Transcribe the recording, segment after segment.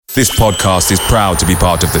This podcast is proud to be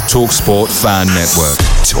part of the TalkSport Fan Network.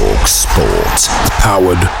 TalkSport.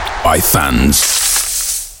 Powered by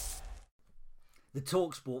fans. The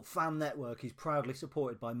TalkSport Fan Network is proudly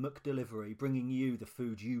supported by McDelivery, bringing you the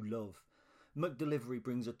food you love. McDelivery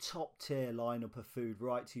brings a top-tier lineup of food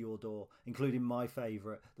right to your door, including my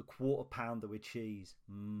favourite, the quarter pounder with cheese.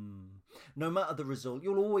 No matter the result,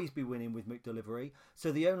 you'll always be winning with McDelivery,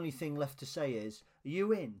 so the only thing left to say is, are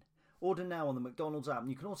you in? Order now on the McDonald's app, and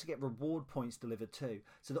you can also get reward points delivered too,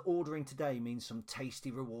 so that ordering today means some tasty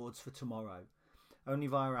rewards for tomorrow. Only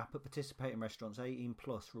via app at participating restaurants, 18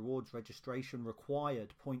 plus, rewards registration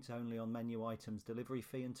required, points only on menu items, delivery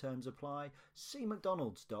fee and terms apply. See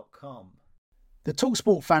mcdonalds.com. The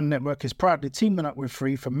TalkSport Fan Network is proudly teaming up with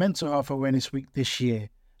Free for Mental Health Awareness Week this year.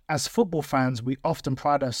 As football fans, we often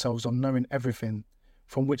pride ourselves on knowing everything,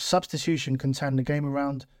 from which substitution can turn the game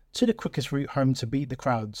around to the quickest route home to beat the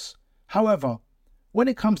crowds. However, when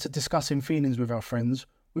it comes to discussing feelings with our friends,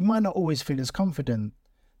 we might not always feel as confident.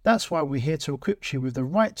 That's why we're here to equip you with the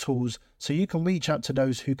right tools so you can reach out to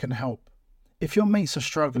those who can help. If your mates are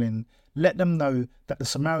struggling, let them know that the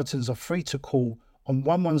Samaritans are free to call on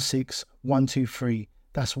 116 123.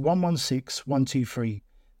 That's 116 123.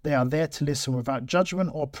 They are there to listen without judgment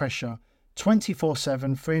or pressure,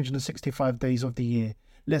 24/7, 365 days of the year.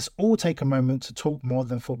 Let's all take a moment to talk more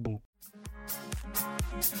than football.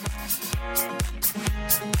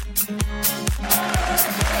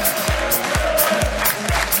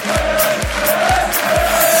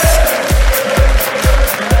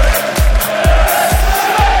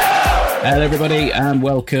 Hello everybody and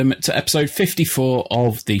welcome to episode 54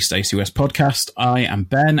 of the Stacey West podcast. I am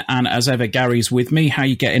Ben and as ever Gary's with me. How are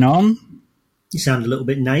you getting on? You sound a little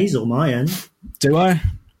bit nasal, my end. Do I?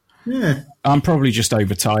 Yeah. I'm probably just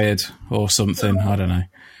overtired or something. I don't know.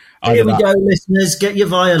 Here we go, listeners. Get your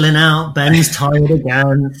violin out. Ben's tired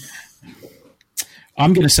again.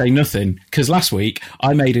 I'm going to say nothing because last week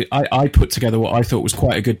I put together what I thought was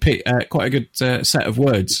quite a good set of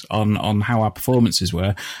words on how our performances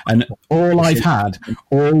were, and all I've had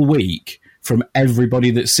all week from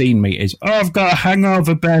everybody that's seen me is, "Oh, I've got a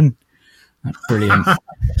hangover, Ben." That's brilliant.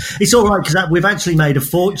 It's all right because we've actually made a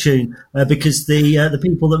fortune because the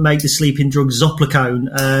people that make the sleeping drug Zoplicone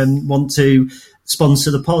want to sponsor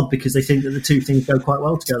the pod because they think that the two things go quite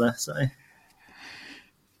well together. So.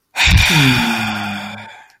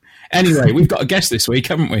 Anyway, we've got a guest this week,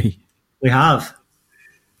 haven't we? We have.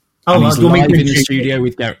 Oh, he's live in the studio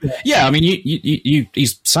with Gary. Yeah, I mean,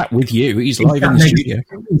 he's sat with you. He's live in the studio.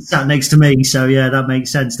 He's sat next to me, so yeah, that makes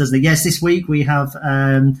sense, doesn't it? Yes, this week we have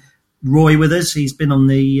Roy with us. He's been on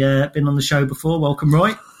the show before. Welcome,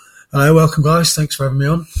 Roy. Hello, welcome, guys. Thanks for having me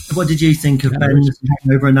on. What did you think of Ben's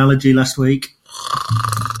hangover analogy last week?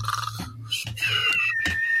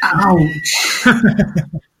 Ouch!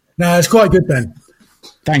 No, it's quite good, Ben.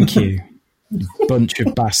 Thank you, bunch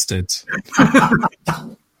of bastards.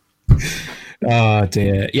 Oh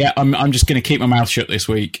dear. Yeah, I'm just going to keep my mouth shut this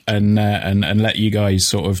week and let you guys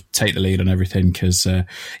sort of take the lead on everything because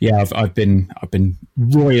I've been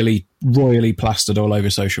royally plastered all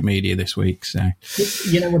over social media this week. So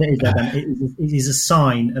you know what it is, Ben? It is a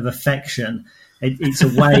sign of affection. It's a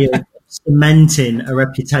way of cementing a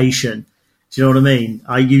reputation. Do you know what I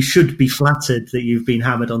mean? You should be flattered that you've been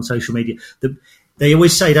hammered on social media. They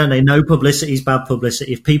always say, don't they, no publicity is bad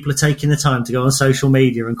publicity. If people are taking the time to go on social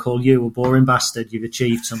media and call you a boring bastard, you've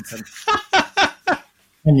achieved something.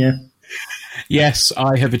 Can you? Yes,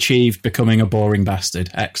 I have achieved becoming a boring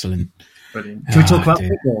bastard. Excellent. Brilliant. Can we talk about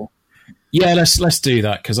football? Yeah, let's do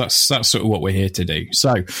that because that's sort of what we're here to do.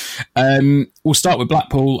 So we'll start with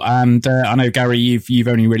Blackpool, and I know Gary, you've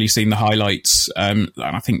only really seen the highlights, and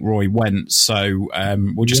I think Roy went. So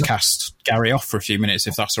we'll just cast Gary off for a few minutes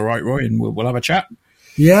if that's all right, Roy, and we'll have a chat.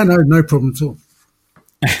 Yeah, no problem at all.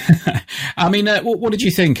 I mean, what did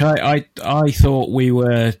you think? I thought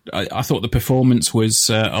I thought the performance was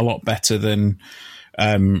a lot better than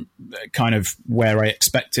kind of where I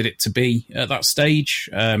expected it to be at that stage.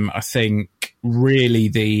 I think really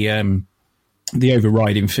the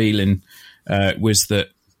overriding feeling was that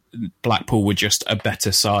Blackpool were just a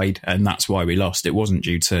better side, and that's why we lost. It wasn't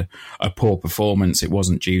due to a poor performance. It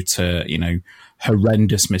wasn't due to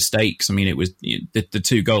horrendous mistakes. I mean, it was the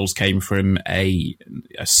two goals came from a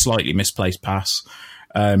slightly misplaced pass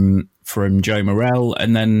from Joe Morrell,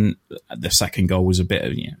 and then the second goal was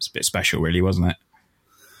it's a bit special, really, wasn't it?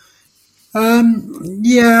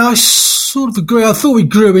 Yeah, I sort of agree. I thought we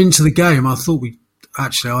grew into the game. I thought we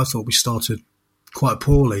started quite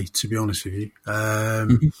poorly, to be honest with you. I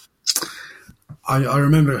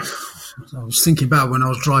remember I was thinking about when I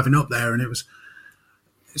was driving up there, and it's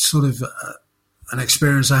sort of an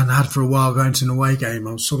experience I hadn't had for a while going to an away game.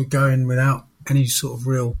 I was sort of going without any sort of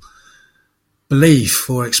real belief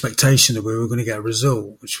or expectation that we were going to get a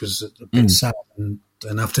result, which was a bit sad. And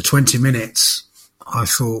after 20 minutes, I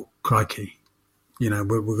thought, crikey, we're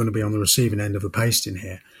going to be on the receiving end of a pasting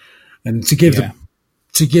here. And to give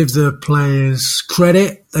the players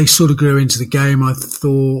credit, they sort of grew into the game. I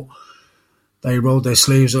thought they rolled their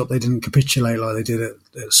sleeves up. They didn't capitulate like they did at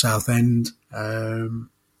Southend.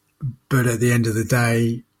 But at the end of the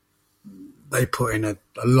day, they put in a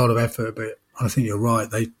lot of effort. But I think you're right.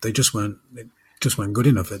 They just weren't good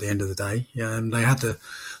enough at the end of the day. They had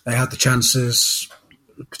the chances,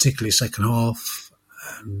 particularly second half,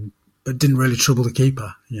 but didn't really trouble the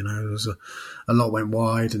keeper. There was a lot went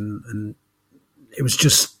wide, and it was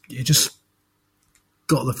you just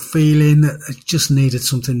got the feeling that it just needed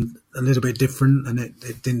something a little bit different, and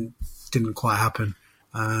it didn't quite happen.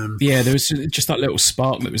 There was just that little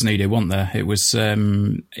spark that was needed, wasn't there? It was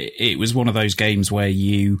one of those games where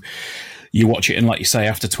you watch it, and like you say,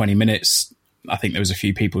 after 20 minutes, I think there was a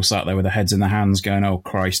few people sat there with their heads in their hands, going, "Oh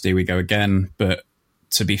Christ, here we go again." But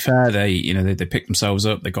to be fair, they picked themselves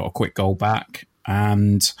up. They got a quick goal back,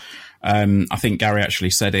 and I think Gary actually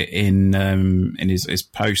said it in his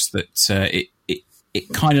post that it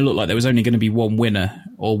kind of looked like there was only going to be one winner,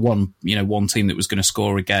 or one team that was going to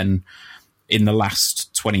score again in the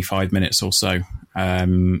last 25 minutes or so. I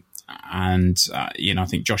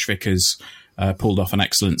think Josh Vickers pulled off an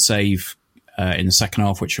excellent save in the second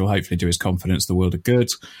half, which will hopefully do his confidence the world of good.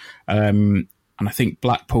 And I think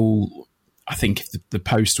Blackpool, if the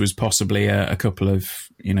post was possibly a couple of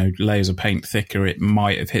layers of paint thicker, it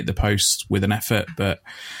might have hit the post with an effort. But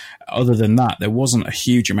other than that, there wasn't a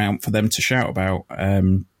huge amount for them to shout about,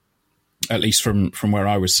 at least from where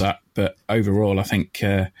I was sat. But overall, I think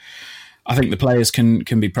the players can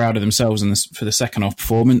be proud of themselves for the second half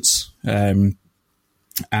performance. Personally,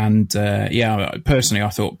 I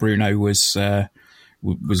thought Bruno was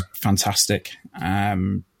fantastic,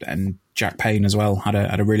 and Jack Payne as well had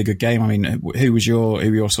a really good game. I mean, who were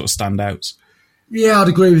your sort of standouts? Yeah, I'd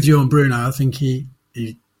agree with you on Bruno. I think him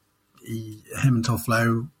and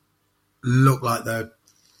Toffolo looked like the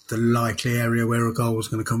likely area where a goal was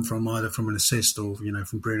going to come from, either from an assist or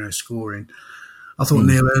from Bruno scoring. I thought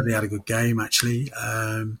Neil Eardley had a good game, actually.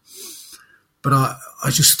 But I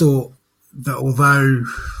just thought that although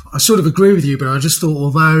I sort of agree with you, but I just thought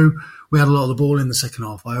although we had a lot of the ball in the second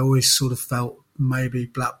half, I always sort of felt maybe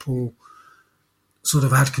Blackpool sort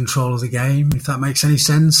of had control of the game, if that makes any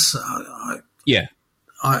sense. I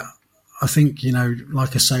think,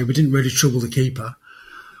 like I say, we didn't really trouble the keeper.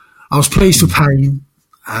 I was pleased with Payne.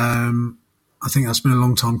 I think that's been a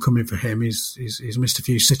long time coming for him. He's missed a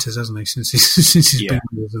few sitters, hasn't he, since he's been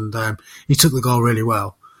with us, and he took the goal really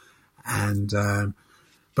well. And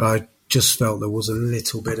but I just felt there was a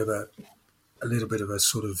little bit of a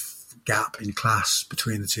sort of gap in class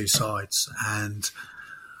between the two sides. And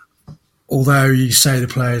although you say the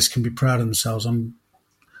players can be proud of themselves, I'm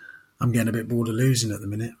getting a bit bored of losing at the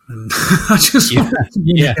minute, and I just want to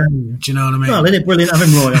win the game. Do you know what I mean? Well, isn't it brilliant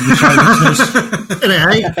having Roy on the show? Isn't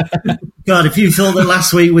it, eh? God, if you thought that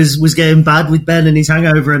last week was getting bad with Ben and his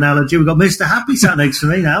hangover analogy, we've got Mr. Happy sat next to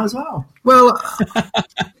me now as well. Well,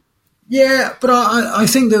 yeah, but I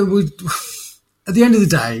think that at the end of the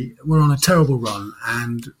day, we're on a terrible run,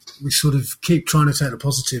 and we sort of keep trying to take the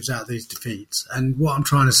positives out of these defeats. And what I'm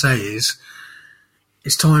trying to say is,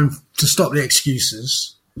 it's time to stop the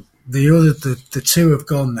excuses. The two have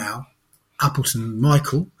gone now.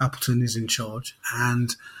 Michael Appleton is in charge,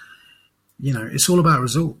 and it's all about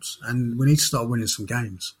results, and we need to start winning some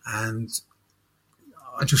games. And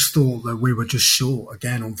I just thought that we were just short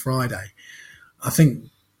again on Friday. I think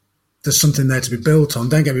there's something there to be built on.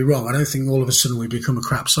 Don't get me wrong, I don't think all of a sudden we become a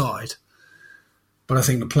crap side, but I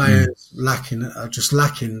think the players are just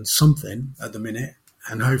lacking something at the minute,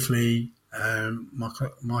 and hopefully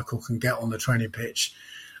Michael can get on the training pitch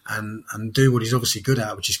and do what he's obviously good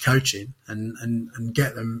at, which is coaching, and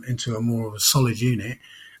get them into a more of a solid unit,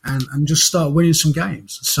 and just start winning some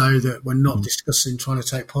games, so that we're not discussing trying to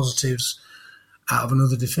take positives out of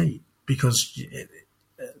another defeat, because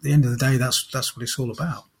at the end of the day, that's what it's all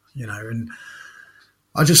about, And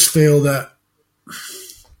I just feel that,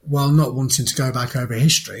 while not wanting to go back over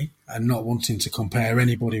history and not wanting to compare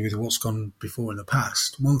anybody with what's gone before in the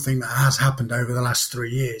past, one thing that has happened over the last 3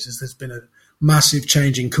 years is there's been a massive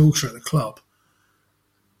change in culture at the club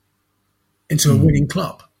into a winning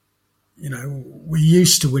club. We're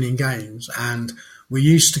used to winning games, and we're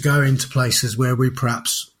used to going to places where we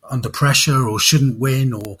perhaps under pressure or shouldn't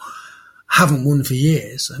win or haven't won for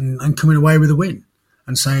years, and coming away with a win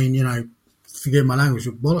and saying, forgive my language,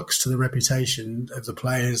 but bollocks to the reputation of the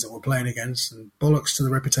players that we're playing against and bollocks to the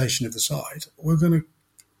reputation of the side. We're going to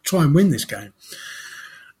try and win this game.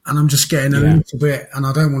 And I'm just getting a little bit, and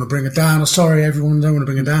I don't want to bring it down. I'm sorry, everyone, I don't want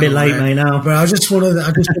to bring it down. A bit late, mate, now. But I just want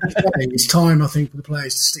to say it's time, I think, for the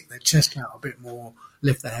players to stick their chest out a bit more,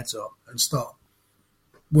 lift their heads up, and start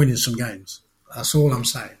winning some games. That's all I'm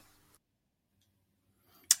saying.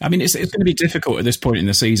 I mean, it's going to be difficult at this point in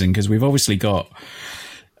the season because we've obviously got,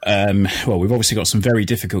 some very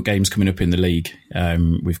difficult games coming up in the league.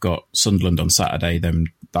 We've got Sunderland on Saturday, then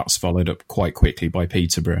that's followed up quite quickly by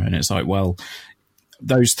Peterborough, and it's like, well,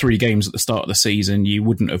 those 3 games at the start of the season, you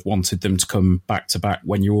wouldn't have wanted them to come back to back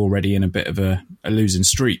when you're already in a bit of a losing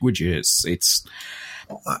streak, would you? It's.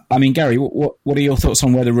 I mean, Gary, what are your thoughts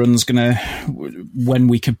on where the run's going to, when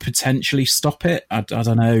we could potentially stop it? I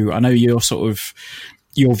don't know. I know your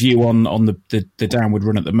view on the downward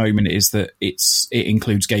run at the moment is that it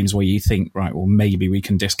includes games where you think, right, well, maybe we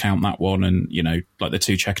can discount that one, and like the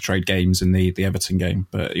 2 Checkatrade games and the Everton game.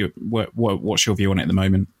 But what's your view on it at the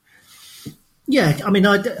moment? Yeah, I mean,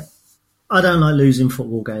 I don't like losing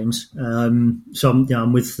football games, so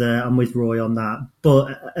I'm with Roy on that.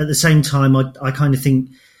 But at the same time, I kind of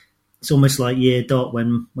think it's almost like year dot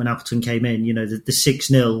when Appleton came in. The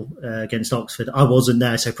 6-0 against Oxford. I wasn't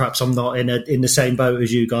there, so perhaps I'm not in the same boat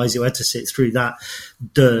as you guys who had to sit through that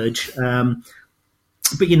dirge.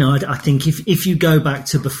 But I think if you go back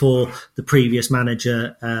to before the previous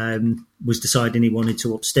manager was deciding he wanted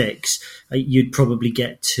to up sticks, you'd probably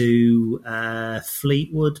get to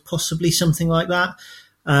Fleetwood, possibly something like that.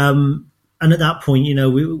 And at that point,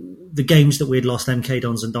 the games that we had lost, MK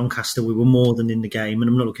Dons and Doncaster, we were more than in the game. And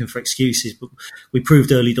I'm not looking for excuses, but we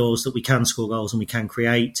proved early doors that we can score goals and we can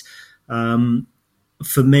create.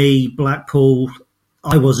 For me, Blackpool,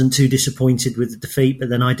 I wasn't too disappointed with the defeat, but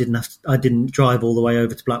then I didn't drive all the way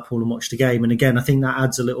over to Blackpool and watch the game. And again, I think that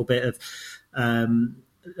adds a little bit of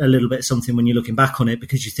something when you're looking back on it,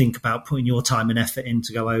 because you think about putting your time and effort in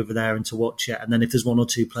to go over there and to watch it. And then if there's 1 or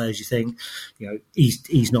 2 players you think,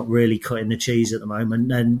 he's not really cutting the cheese at the moment,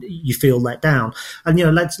 then you feel let down. And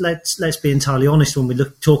let's be entirely honest when we're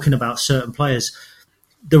talking about certain players.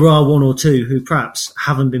 There are 1 or 2 who perhaps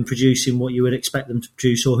haven't been producing what you would expect them to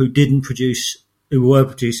produce, or who were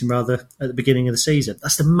producing rather at the beginning of the season.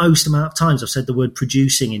 That's the most amount of times I've said the word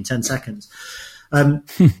producing in 10 seconds.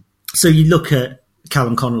 So you look at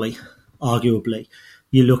Callum Connolly, arguably.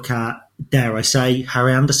 You look at, dare I say,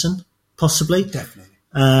 Harry Anderson, possibly. Definitely.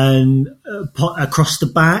 Across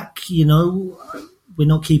the back, we're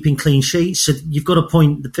not keeping clean sheets. So you've got to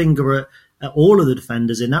point the finger at all of the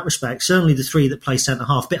defenders in that respect. Certainly the 3 that play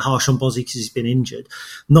centre-half. Bit harsh on Bozzy because he's been injured.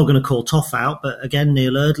 I'm not going to call Toff out, but again,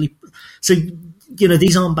 Neil Erdley. So,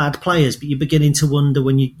 these aren't bad players, but you're beginning to wonder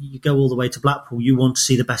when you go all the way to Blackpool, you want to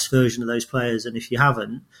see the best version of those players. And if you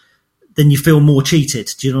haven't, then you feel more cheated.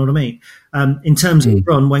 Do you know what I mean? In terms of the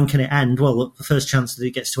run, when can it end? Well, the first chance that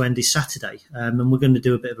it gets to end is Saturday. And we're going to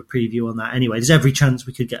do a bit of a preview on that anyway. There's every chance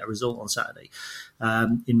we could get a result on Saturday,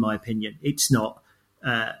 in my opinion. It's not,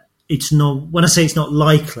 when I say it's not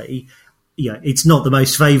likely, it's not the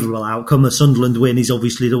most favourable outcome. A Sunderland win is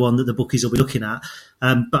obviously the one that the bookies will be looking at.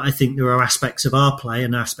 But I think there are aspects of our play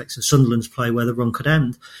and aspects of Sunderland's play where the run could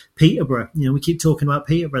end. Peterborough, we keep talking about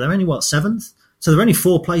Peterborough. They're only, 7th? So they're only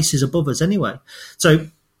 4 places above us anyway. So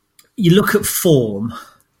you look at form.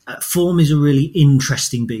 Form is a really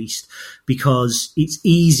interesting beast because it's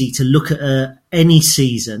easy to look at any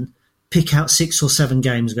season, pick out 6 or 7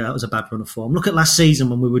 games and go, that was a bad run of form. Look at last season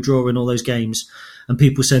when we were drawing all those games and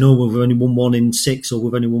people saying, oh, well, we've only won 1 in 6 or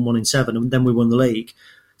we've only won 1 in 7, and then we won the league.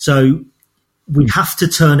 So we have to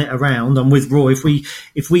turn it around. And with Roy,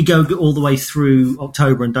 if we go all the way through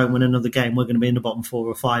October and don't win another game, we're going to be in the bottom 4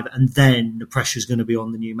 or 5, and then the pressure is going to be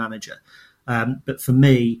on the new manager. But for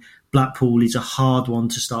me, Blackpool is a hard one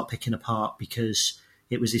to start picking apart because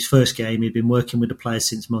it was his first game. He'd been working with the players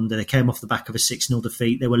since Monday. They came off the back of a 6-0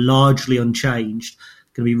 defeat. They were largely unchanged.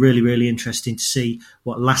 It's going to be really, really interesting to see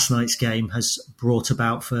what last night's game has brought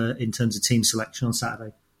about in terms of team selection on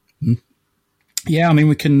Saturday. Yeah, I mean,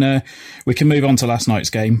 we can move on to last night's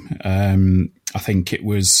game. I think it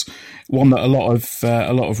was one that a lot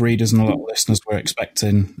of readers and a lot of listeners were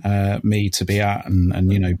expecting me to be at,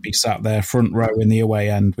 and be sat there front row in the away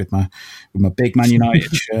end with my big Man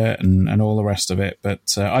United shirt and all the rest of it.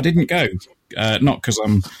 But I didn't go, not because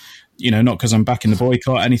I'm back in the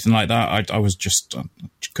boycott, anything like that. I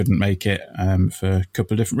couldn't make it for a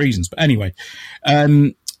couple of different reasons. But anyway.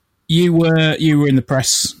 You were in the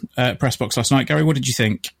press box last night, Gary. What did you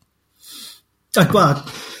think? Well,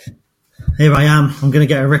 here I am. I'm going to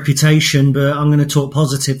get a reputation, but I'm going to talk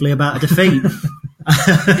positively about a defeat.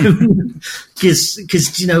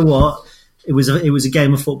 Because you know what, it was a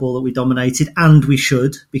game of football that we dominated, and we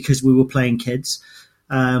should, because we were playing kids.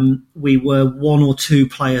 We were one or two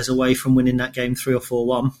players away from winning that game 3 or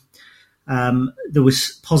 4-1. There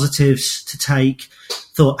was positives to take.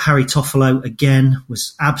 Thought Harry Toffolo again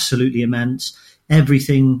was absolutely immense.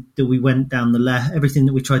 Everything that we went down the left, everything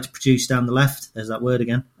that we tried to produce down the left, there's that word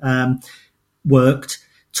again, worked.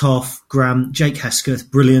 Toff, Grant, Jake Hesketh,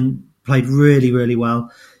 brilliant, played really, really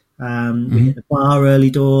well. We hit the bar early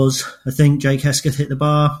doors. I think Jake Hesketh hit the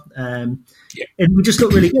bar. And we just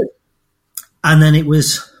looked really good. And then it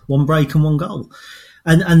was one break and one goal.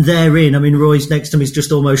 And therein, I mean, Roy's next to me is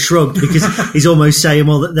just almost shrugged, because he's almost saying,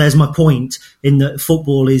 well, there's my point, in that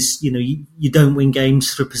football is, you know, you don't win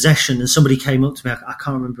games through possession. And somebody came up to me, I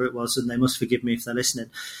can't remember who it was, and they must forgive me if they're listening,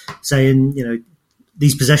 saying, you know,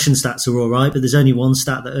 these possession stats are all right, but there's only one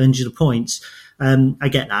stat that earns you the points. I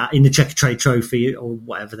get that in the Checkatrade Trophy, or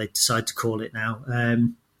whatever they decide to call it now.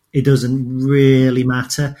 It doesn't really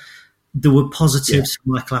matter. There were positives for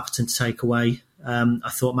Michael Appleton to take away. I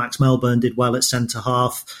thought Max Melbourne did well at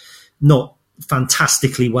centre-half. Not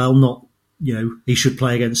fantastically well, not, you know, he should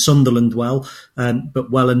play against Sunderland well, but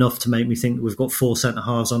well enough to make me think that we've got 4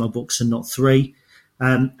 centre-halves on our books and not 3.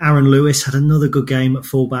 Aaron Lewis had another good game at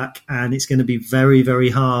fullback, and it's going to be very, very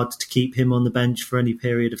hard to keep him on the bench for any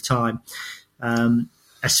period of time,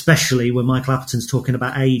 especially when Michael Appleton's talking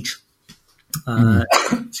about age.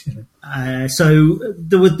 So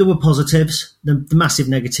there were positives. The massive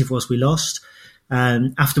negative was we lost.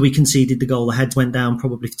 After we conceded the goal, the heads went down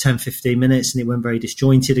probably for 10, 15 minutes, and it went very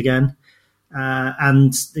disjointed again. I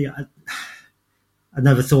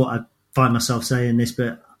never thought I'd find myself saying this,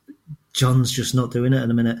 but John's just not doing it at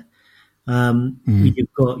the minute.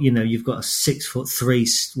 You've got a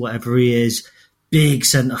 6'3", whatever he is, big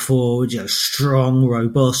centre forward, you know, strong,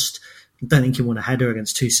 robust. I don't think you want a header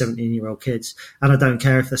against 2 17-year-old kids. And I don't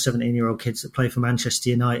care if they're 17-year-old kids that play for Manchester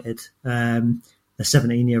United. They're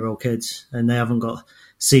 17-year-old kids, and they haven't got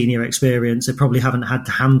senior experience. They probably haven't had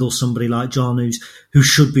to handle somebody like John, who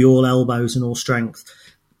should be all elbows and all strength.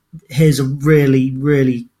 Here's a really,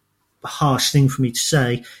 really harsh thing for me to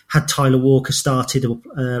say. Had Tyler Walker started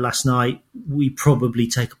last night, we probably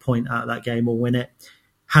take a point out of that game or win it.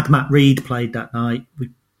 Had Matt Reed played that night,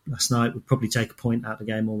 last night, we'd probably take a point out of the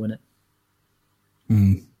game or win it.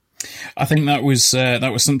 I think that was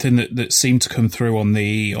something that seemed to come through on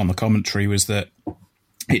the commentary, was that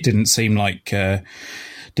it didn't seem like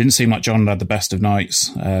John had the best of nights,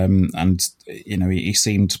 and you know, he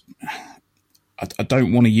seemed. I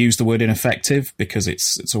don't want to use the word ineffective, because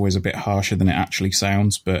it's always a bit harsher than it actually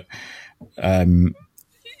sounds, but I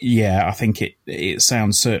think it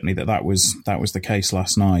sounds certainly that was the case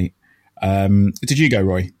last night. Did you go,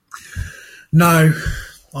 Roy? No,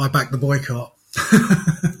 I backed the boycott.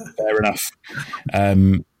 Fair enough. I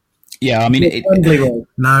mean, Wembley, Roy?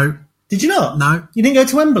 No. Did you not? No. You didn't go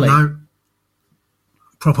to Wembley? No.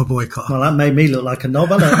 Proper boycott. Well, that made me look like a knob,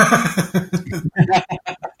 hasn't it?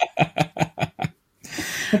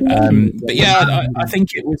 But yeah, I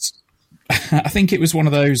think it was. I think it was one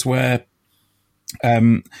of those where,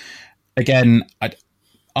 again,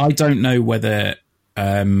 I don't know whether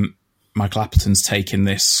Michael Appleton's taking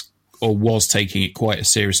this, or was taking it quite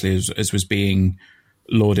as seriously as was being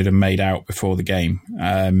lauded and made out before the game.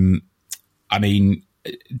 I mean,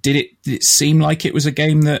 did it seem like it was a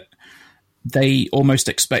game that they almost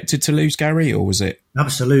expected to lose, Gary, or was it?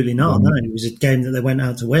 Absolutely not. No, it was a game that they went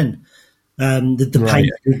out to win.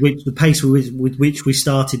 The pace with which we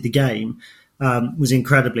started the game was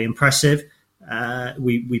incredibly impressive.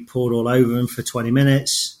 We poured all over them for 20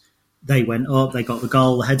 minutes. They went up, they got the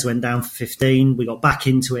goal, the heads went down for 15. We got back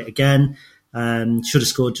into it again. Should have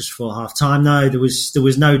scored just before half time. No, there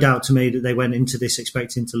was no doubt to me that they went into this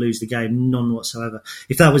expecting to lose the game, none whatsoever.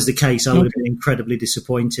 If that was the case, I would have been incredibly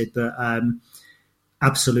disappointed, but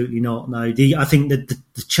absolutely not. No, I think that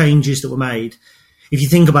the changes that were made, if you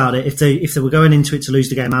think about it, if they were going into it to lose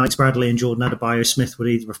the game, Alex Bradley and Jordan Adebayo-Smith would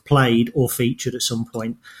either have played or featured at some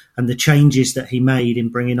point. And the changes that he made in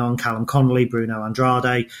bringing on Callum Connolly, Bruno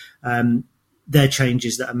Andrade, they're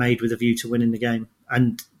changes that are made with a view to winning the game.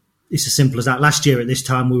 And it's as simple as that. Last year at this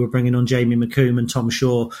time, we were bringing on Jamie McComb and Tom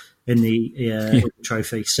Shaw in the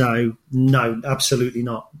trophy. So, no, absolutely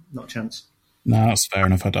not. Not a chance. No, that's fair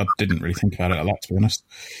enough. I didn't really think about it a lot, to be honest.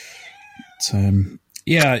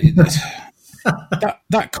 But,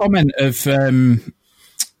 that comment of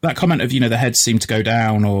the heads seem to go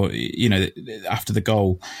down, or after the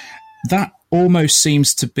goal, that almost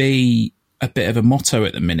seems to be a bit of a motto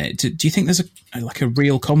at the minute. Do you think there's a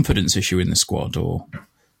real confidence issue in the squad, or?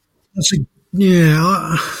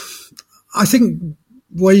 I think,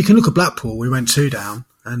 well, you can look at Blackpool. We went 2 down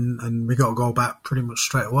and we got a goal back pretty much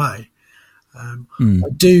straight away. I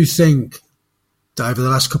do think that over the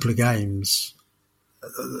last couple of games,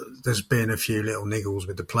 there's been a few little niggles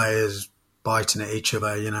with the players biting at each other,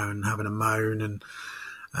 and having a moan.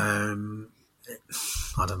 And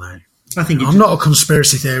I don't know. I'm not a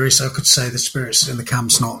conspiracy theorist, so I could say the spirits in the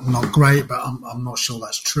camp's not great, but I'm not sure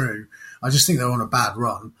that's true. I just think they're on a bad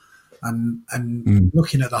run. And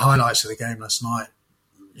looking at the highlights of the game last night,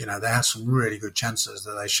 they had some really good chances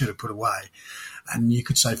that they should have put away. And you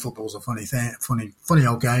could say football's a funny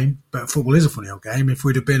old game, but football is a funny old game. If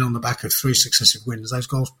we'd have been on the back of 3 successive wins,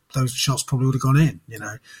 those shots probably would have gone in,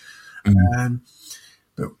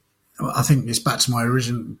 But I think it's back to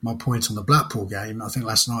my point on the Blackpool game. I think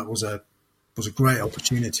last night was a great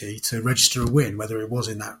opportunity to register a win, whether it was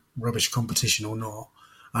in that rubbish competition or not.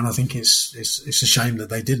 And I think it's a shame that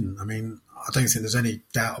they didn't. I mean, I don't think there's any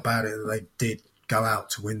doubt about it that they did go out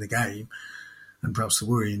to win the game. And perhaps the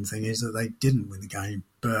worrying thing is that they didn't win the game.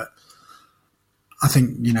 But I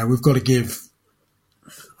think, we've got to give...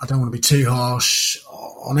 I don't want to be too harsh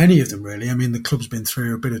on any of them, really. I mean, the club's been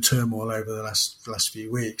through a bit of turmoil over the last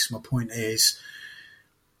few weeks. My point is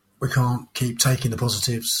we can't keep taking the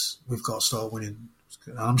positives. We've got to start winning.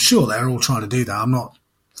 I'm sure they're all trying to do that. I'm not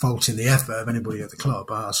faulting the effort of anybody at the club.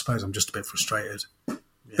 I suppose I'm just a bit frustrated.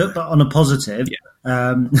 But on a positive,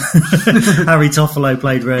 Harry Toffolo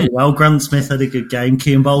played really well. Grant Smith had a good game.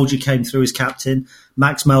 Kean Bolger came through as captain.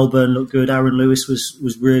 Max Melbourne looked good. Aaron Lewis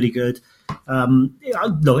was really good.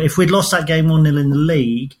 Look, if we'd lost that game 1-0 in the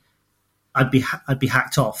league, I'd be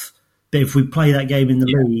hacked off. But if we play that game in the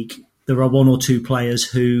league, there are 1 or 2 players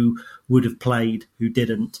who would have played who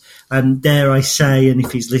didn't. And dare I say, and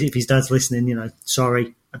if his dad's listening,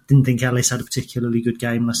 sorry, I didn't think Ellis had a particularly good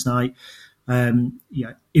game last night.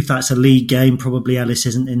 If that's a league game, probably Ellis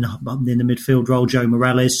isn't in the midfield role. Joe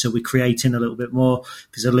Morel is, so we're creating a little bit more. If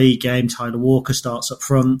it's a league game, Tyler Walker starts up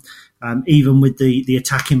front. Even with the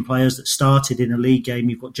attacking players that started in a league game,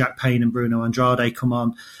 you've got Jack Payne and Bruno Andrade come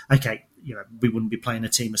on. Okay, we wouldn't be playing a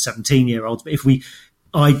team of 17-year-olds, but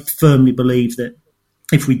I firmly believe that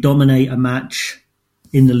if we dominate a match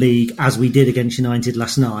in the league as we did against United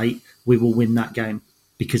last night, we will win that game,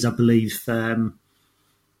 because I believe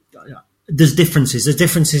there's differences. There's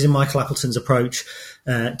differences in Michael Appleton's approach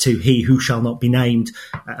to he who shall not be named.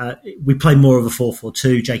 We play more of a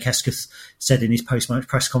 4-4-2. Jake Hesketh said in his post-match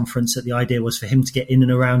press conference that the idea was for him to get in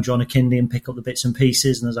and around John Akindley and pick up the bits and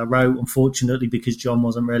pieces. And as I wrote, unfortunately, because John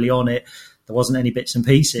wasn't really on it, there wasn't any bits and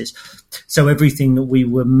pieces. So everything that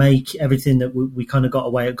everything that we kind of got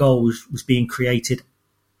away at goal was being created,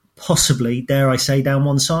 possibly, dare I say, down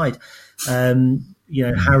one side.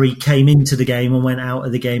 Harry came into the game and went out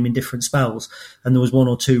of the game in different spells. And there was 1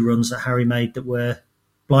 or 2 runs that Harry made that were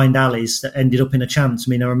blind alleys that ended up in a chance. I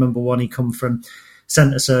mean, I remember one, he come from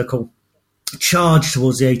centre circle, charged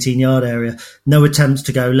towards the 18-yard area, no attempts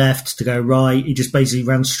to go left, to go right. He just basically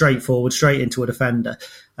ran straight forward, straight into a defender.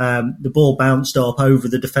 The ball bounced up over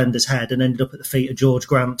the defender's head and ended up at the feet of George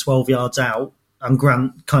Grant, 12 yards out. And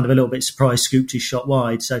Grant, kind of a little bit surprised, scooped his shot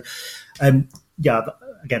wide. So, again,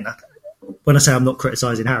 when I say I'm not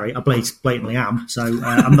criticising Harry, I blatantly am. So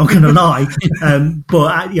I'm not going to lie.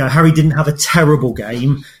 But Harry didn't have a terrible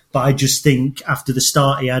game. But I just think after the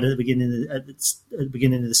start he had at the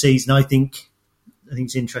beginning of the season, I think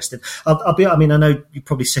it's interesting. I know you're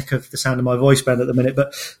probably sick of the sound of my voice, Ben, at the minute,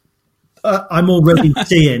 but I'm already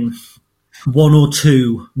seeing 1 or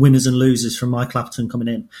 2 winners and losers from Michael Appleton coming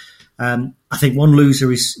in. I think one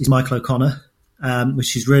loser is Michael O'Connor,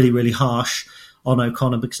 which is really, really harsh on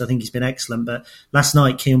O'Connor because I think he's been excellent. But last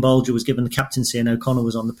night, Kean Bolger was given the captaincy and O'Connor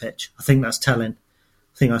was on the pitch. I think that's telling.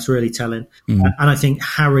 I think that's really telling. And I think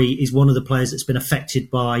Harry is one of the players that's been affected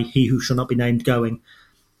by he who shall not be named going.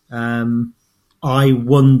 I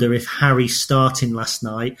wonder if Harry starting last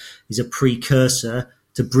night is a precursor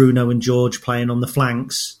to Bruno and George playing on the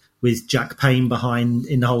flanks with Jack Payne behind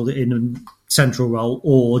in a central role,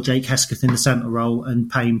 or Jake Hesketh in the centre role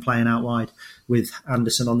and Payne playing out wide with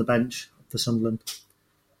Anderson on the bench for Sunderland.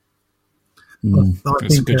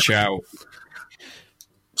 That's a good shout.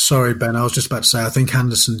 Sorry, Ben, I was just about to say, I think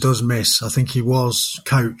Anderson does miss. I think he was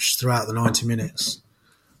coached throughout the 90 minutes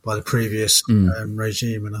by the previous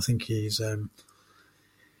regime, and I think he's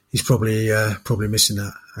probably missing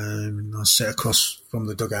that. I sit across from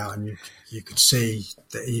the dugout, and you could see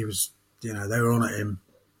that he was, they were on at him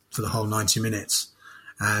for the whole 90 minutes,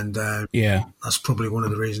 and that's probably one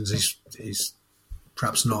of the reasons he's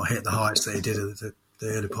perhaps not hit the heights that he did at the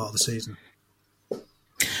early part of the season.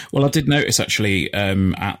 Well, I did notice actually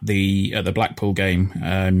at the Blackpool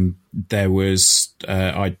game, there was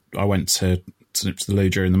I went to the loo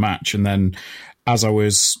during the match, and then as I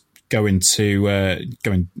was going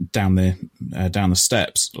down the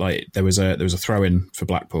steps, like there was a throw in for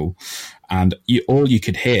Blackpool, and all you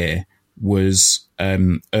could hear was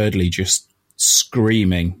Eardley just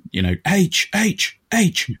screaming, H H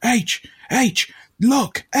H H H,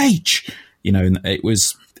 look H, and it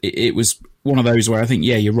was one of those where I think,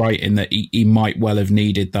 yeah, you're right in that he might well have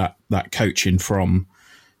needed that coaching from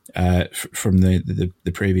the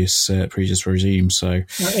previous regime. So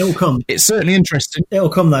it'll come. It's certainly interesting. It'll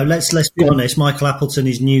come though. Let's be honest. Michael Appleton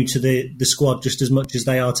is new to the squad just as much as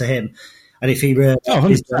they are to him. And if he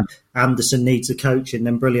realises that Anderson needs a coaching,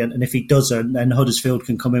 then brilliant. And if he doesn't, then Huddersfield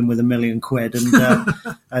can come in with £1 million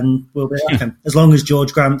and we'll be happy. As long as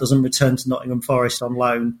George Grant doesn't return to Nottingham Forest on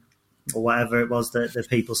loan, or whatever it was that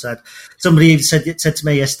people said. Somebody said to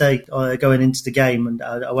me yesterday going into the game, and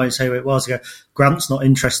I won't say who it was, I go, Grant's not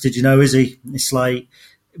interested, is he? It's like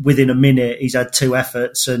within a minute he's had 2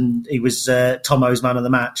 efforts and he was Tomo's man of the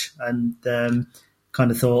match, and kind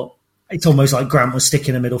of thought, it's almost like Grant was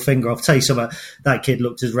sticking a middle finger. I'll tell you something, that kid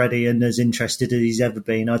looked as ready and as interested as he's ever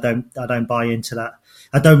been. I don't buy into that.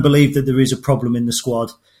 I don't believe that there is a problem in the squad.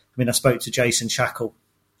 I mean, I spoke to Jason Shackle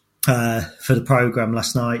for the programme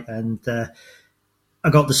last night, and I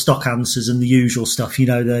got the stock answers and the usual stuff.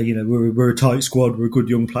 We're a tight squad, we're a good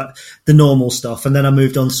young player, the normal stuff. And then I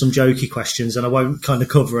moved on to some jokey questions, and I won't kind of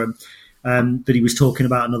cover them. But he was talking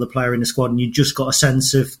about another player in the squad, and you just got a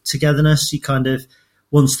sense of togetherness. You kind of,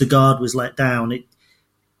 once the guard was let down,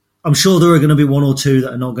 I'm sure there are going to be 1 or 2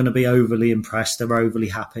 that are not going to be overly impressed. They're overly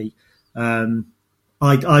happy.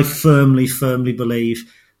 I firmly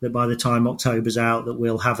believe that by the time October's out, that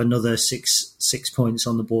we'll have another six points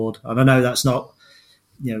on the board. And I know that's not,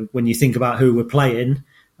 when you think about who we're playing,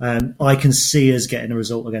 I can see us getting a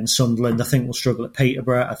result against Sunderland. I think we'll struggle at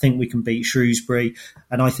Peterborough. I think we can beat Shrewsbury.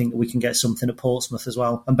 And I think that we can get something at Portsmouth as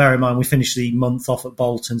well. And bear in mind, we finished the month off at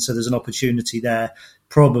Bolton, so there's an opportunity there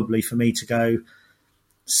probably for me to go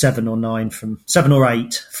 7 or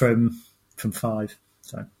 8 from 5.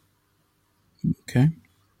 So, okay.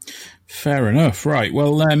 Fair enough. Right.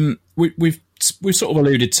 Well, we've sort of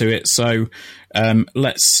alluded to it, so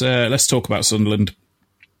let's talk about Sunderland.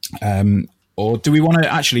 Or do we want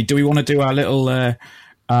to do our little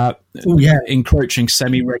encroaching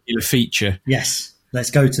semi-regular feature? Yes.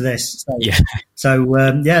 Let's go to this. Let's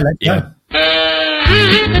go.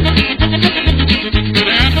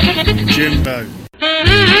 Jimbo.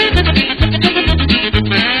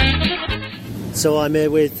 So I'm here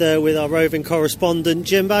with our roving correspondent,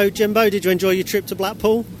 Jimbo. Jimbo, did you enjoy your trip to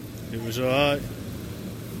Blackpool? It was all right.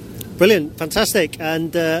 Brilliant, fantastic.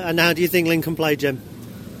 And how do you think Lincoln played, Jim?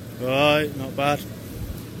 All right, not bad.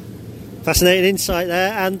 Fascinating insight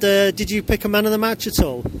there. And did you pick a man of the match at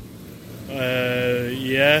all?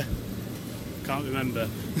 Yeah. Can't remember.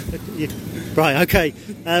 Right, okay.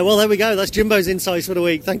 Well, there we go. That's Jimbo's insights for the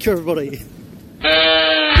week. Thank you, everybody.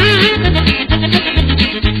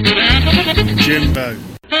 Jimbo.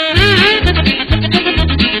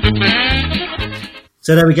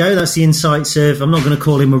 So there we go. That's the insights of, I'm not going to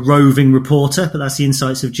call him a roving reporter, but that's the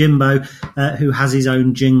insights of Jimbo, who has his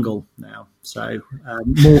own jingle now. So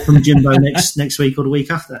more from Jimbo next week or the week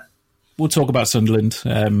after. We'll talk about Sunderland.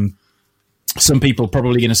 Some people are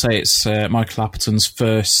probably going to say it's Michael Appleton's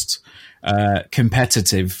first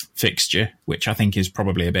competitive fixture, which I think is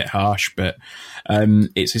probably a bit harsh, but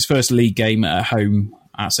it's his first league game at home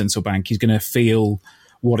at Central Bank. He's going to feel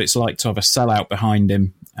what it's like to have a sellout behind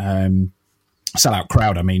him. Sellout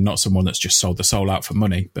crowd, I mean, not someone that's just sold the soul out for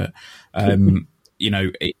money, but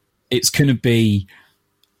it's going to be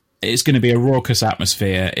a raucous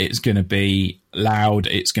atmosphere. It's going to be loud.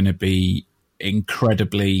 It's going to be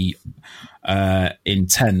incredibly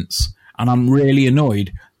intense, and I'm really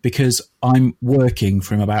annoyed because I'm working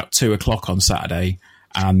from about 2:00 on Saturday,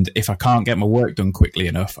 and if I can't get my work done quickly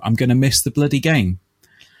enough, I'm going to miss the bloody game.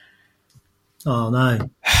 Oh no.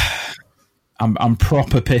 I'm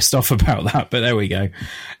proper pissed off about that, but there we go.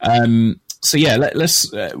 So yeah,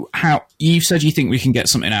 let's. How you said you think we can get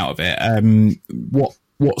something out of it?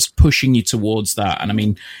 What's pushing you towards that? And I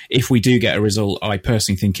mean, if we do get a result, I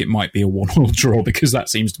personally think it might be a 1-1 draw because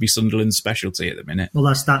that seems to be Sunderland's specialty at the minute. Well,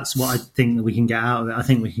 that's what I think that we can get out of it. I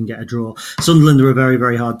think we can get a draw. Sunderland are a very,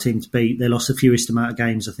 very hard team to beat. They lost the fewest amount of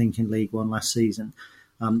games, I think, in League One last season.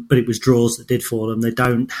 But it was draws that did for them. They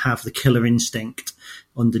don't have the killer instinct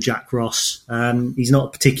under Jack Ross. He's not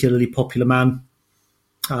a particularly popular man.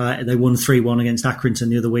 They won 3-1 against Accrington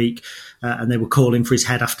the other week, and they were calling for his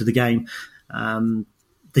head after the game.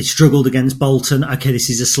 They struggled against Bolton. Okay, this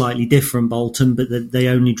is a slightly different Bolton, but they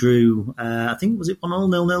only drew, I think, was it 1-0,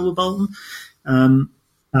 0-0 with Bolton?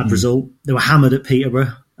 Bad result. They were hammered at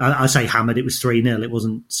Peterborough. I say hammered, it was 3-0, it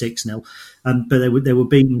wasn't 6-0. But they were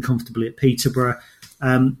beaten comfortably at Peterborough.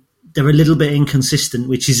 They're a little bit inconsistent,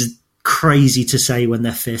 which is crazy to say when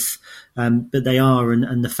they're fifth, but they are,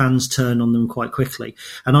 and the fans turn on them quite quickly.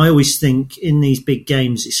 And I always think in these big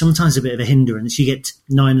games, it's sometimes a bit of a hindrance. You get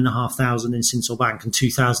 9,500 in Sincil Bank, and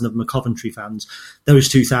 2,000 of them are Coventry fans. Those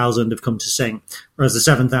 2,000 have come to sing, whereas the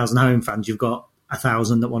 7,000 home fans, you've got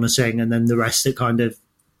 1,000 that want to sing, and then the rest that kind of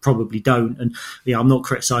probably don't. And I'm not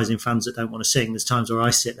criticising fans that don't want to sing. There's times where I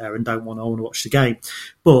sit there and I want to watch the game,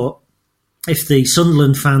 but if the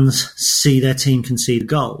Sunderland fans see their team concede a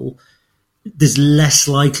goal, there's less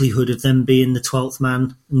likelihood of them being the 12th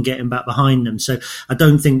man and getting back behind them. So I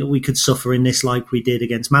don't think that we could suffer in this like we did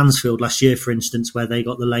against Mansfield last year, for instance, where they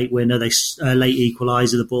got the late winner, late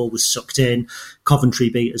equaliser, the ball was sucked in. Coventry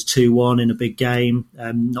beat us 2-1 in a big game.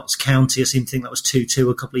 Notts County, I seem to think that was 2-2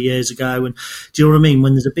 a couple of years ago. And do you know what I mean?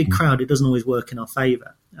 When there's a big crowd, it doesn't always work in our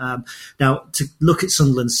favour. Now, to look at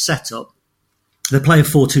Sunderland's setup, they play a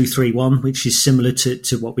 4-2-3-1, which is similar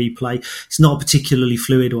to what we play. It's not a particularly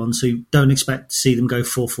fluid one, so don't expect to see them go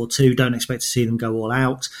 4-4-2. Don't expect to see them go all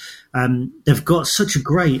out. They've got such a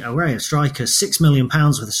great array of strikers, £6 million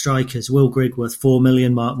worth of strikers. Will Grigg worth $4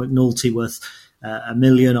 million, Mark McNulty worth $1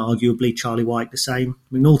 million, arguably. Charlie White the same.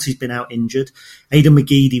 McNulty's been out injured. Aidan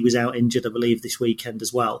McGeady was out injured, I believe, this weekend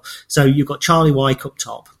as well. So you've got Charlie White up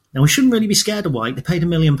top. Now, we shouldn't really be scared of White. They paid £1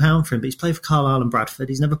 million for him, but he's played for Carlisle and Bradford.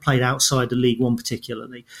 He's never played outside of League One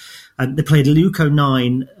particularly. They played Luke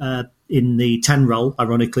O'Nine in the 10 role,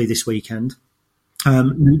 ironically, this weekend.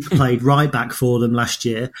 Luke played right back for them last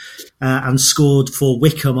year and scored for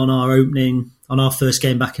Wickham on our first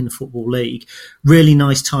game back in the Football League. Really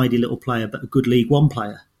nice, tidy little player, but a good League One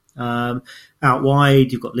player. Out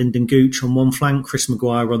wide, you've got Lyndon Gooch on one flank, Chris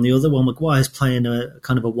Maguire on the other. Well, Maguire's playing a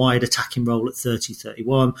kind of a wide attacking role at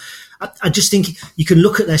 30-31. I just think you can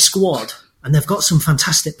look at their squad and they've got some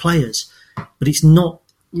fantastic players, but it's not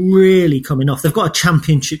really coming off. They've got a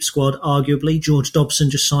championship squad, arguably. George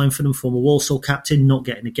Dobson just signed for them, former Walsall captain, not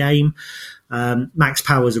getting a game. Max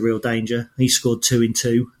Power's a real danger. He scored 2 in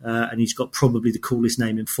 2, and he's got probably the coolest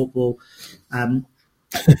name in football.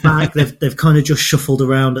 Back, they've kind of just shuffled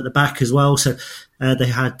around at the back as well. So they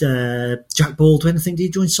had Jack Baldwin, I think, did he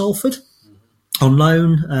join Salford on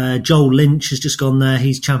loan? Joel Lynch has just gone there.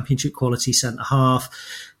 He's championship quality centre half.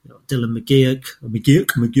 Dylan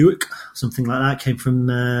McGeoch, something like that, came from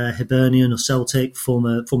Hibernian or Celtic,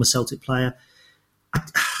 former Celtic player.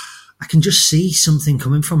 I can just see something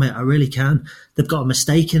coming from it. I really can. They've got a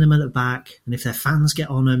mistake in them at the back, and if their fans get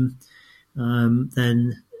on them,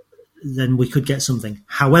 then we could get something.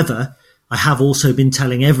 However, I have also been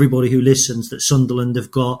telling everybody who listens that Sunderland have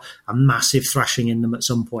got a massive thrashing in them at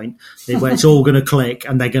some point, where it's all going to click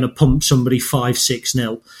and they're going to pump somebody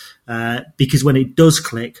 5-6-0. Because when it does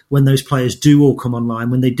click, when those players do all come online,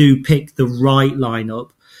 when they do pick the right lineup,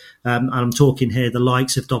 and I'm talking here the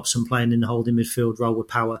likes of Dobson playing in the holding midfield role with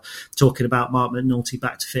Power, talking about Mark McNulty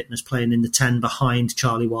back to fitness, playing in the 10 behind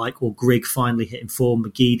Charlie White, or Grigg finally hitting form,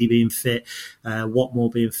 McGeady being fit,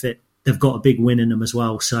 Watmore being fit. They've got a big win in them as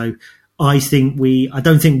well. So I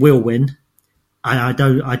don't think we'll win. I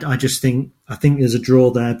think there's a draw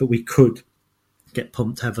there, but we could get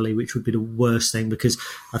pumped heavily, which would be the worst thing, because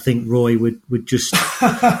I think Roy would just.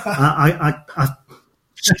 I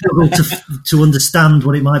struggle to understand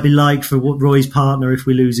what it might be like for Roy's partner if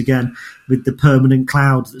we lose again, with the permanent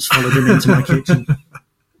cloud that's followed him into my kitchen.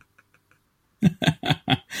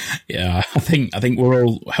 Yeah, I think we're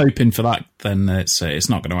all hoping for that. Then it's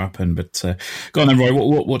not going to happen. But go on then, Roy.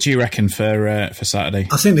 What do you reckon for Saturday?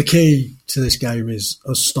 I think the key to this game is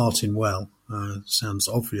us starting well. Sounds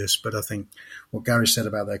obvious, but I think what Gary said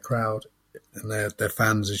about their crowd and their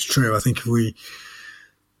fans is true. I think if we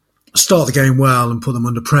start the game well and put them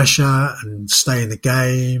under pressure and stay in the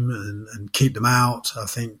game and keep them out, I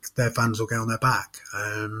think their fans will get on their back.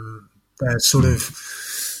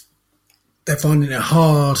 They're finding it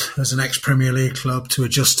hard as an ex-Premier League club to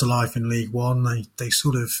adjust to life in League One. There's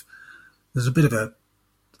a bit of a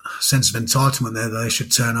sense of entitlement there that they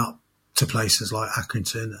should turn up to places like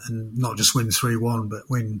Accrington and not just win 3-1, but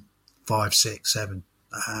win 5, 6, 7.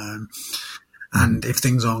 And if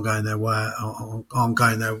things aren't going their way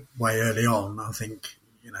early on, I think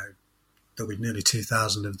there'll be nearly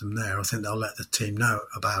 2,000 of them there. I think they'll let the team know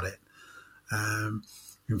about it.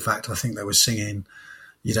 In fact, I think they were singing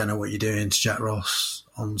 "You Don't Know What You're Doing" to Jack Ross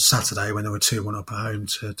on Saturday when they were 2-1 up at home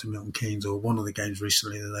to Milton Keynes, or one of the games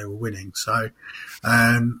recently that they were winning. So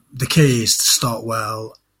the key is to start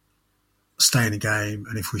well stay in the game,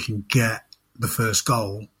 and if we can get the first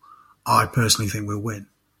goal, I personally think we'll win.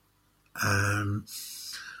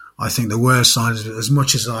 I think there were signs, as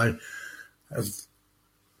much as I have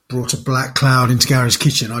brought a black cloud into Gary's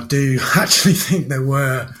kitchen, I do actually think there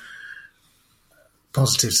were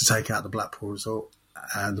positives to take out the Blackpool result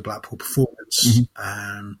and the Blackpool performance.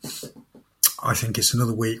 I think it's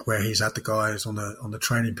another week where he's had the guys on the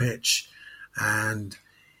training pitch, and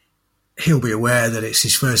he'll be aware that it's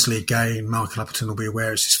his first league game. Michael Appleton will be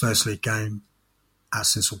aware it's his first league game at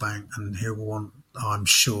Sincilbank, and I'm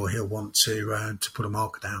sure he'll want to put a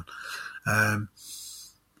marker down.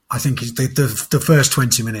 I think the first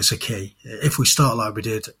 20 minutes are key. If we start like we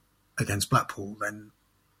did against Blackpool, then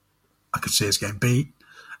I could see us getting beat.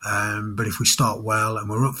 But if we start well and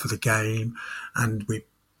we're up for the game and we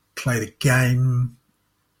play the game,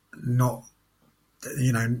 not,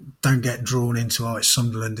 don't get drawn into, it's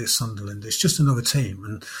Sunderland. It's just another team.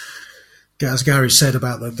 And as Gary said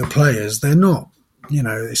about the players, they're not,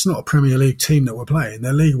 it's not a Premier League team that we're playing.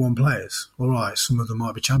 They're League One players. All right, some of them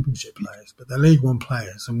might be Championship players, but they're League One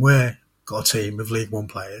players. And we've got a team of League One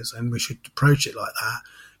players, and we should approach it like that,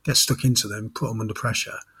 get stuck into them, put them under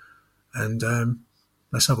pressure, and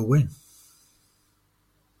let's have a win.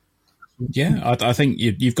 Yeah, I think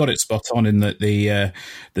you've got it spot on in that the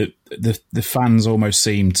fans almost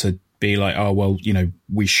seem to be like, oh well,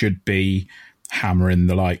 we should be hammering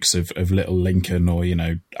the likes of Little Lincoln or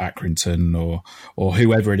Accrington or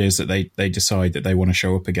whoever it is that they decide that they want to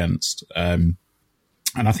show up against. And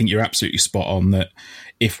I think you're absolutely spot on that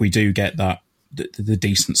if we do get the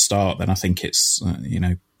decent start, then I think it's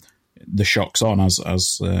the shock's on as I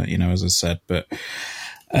said, but.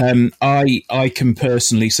 I can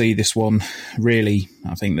personally see this one. Really,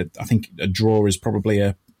 I think a draw is probably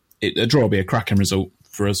a draw will be a cracking result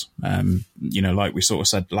for us. Like we sort of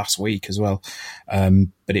said last week as well.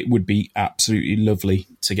 But it would be absolutely lovely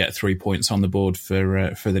to get 3 points on the board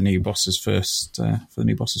for the new boss's first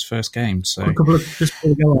game. So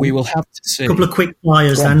we will have to see. A couple of quick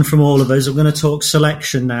flyers then from all of us. I'm going to talk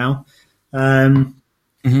selection now.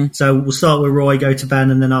 So we'll start with Roy, go to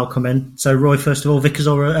Ben, and then I'll come in. So Roy, first of all, Vickers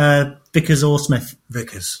or Smith?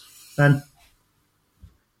 Vickers. Ben?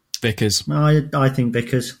 Vickers. I think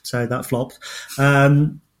Vickers, so that flopped.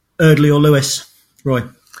 Erdley or Lewis? Roy?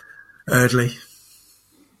 Erdley.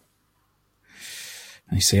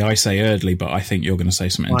 You see, I say Erdley, but I think you're going to say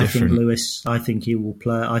something different. I think Lewis. I think he will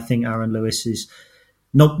play. I think Aaron Lewis is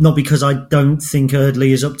not because I don't think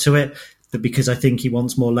Erdley is up to it, but because I think he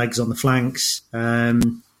wants more legs on the flanks,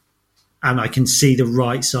 and I can see the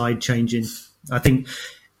right side changing. I think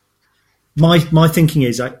my thinking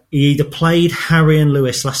is he either played Harry and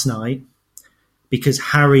Lewis last night because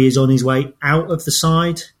Harry is on his way out of the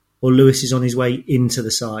side, or Lewis is on his way into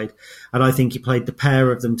the side, and I think he played the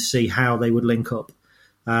pair of them to see how they would link up.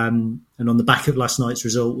 And on the back of last night's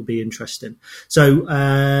result will be interesting. So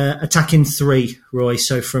attacking three, Roy.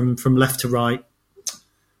 So from left to right.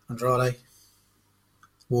 Andrade,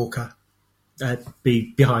 Walker.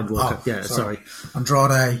 Be behind Walker. Sorry.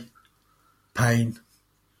 Andrade, Payne,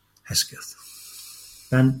 Hesketh.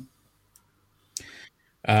 Ben?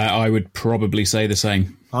 I would probably say the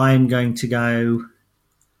same. I'm going to go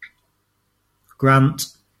Grant,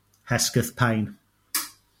 Hesketh, Payne.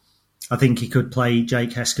 I think he could play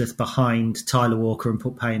Jake Hesketh behind Tyler Walker and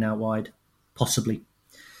put Payne out wide, possibly.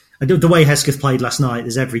 The way Hesketh played last night,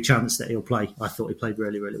 there's every chance that he'll play. I thought he played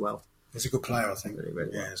really, really well. He's a good player, I think. Really,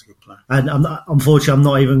 really well. Yeah, he's a good player. And unfortunately, I'm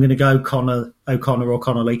not even going to go O'Connor or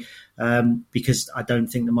Connolly because I don't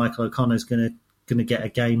think that Michael O'Connor is going to get a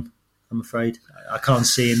game, I'm afraid. I can't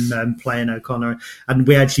see him playing O'Connor. And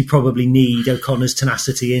we actually probably need O'Connor's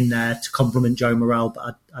tenacity in there to complement Joe Morrell,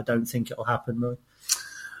 but I don't think it'll happen, really.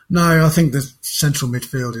 No, I think the central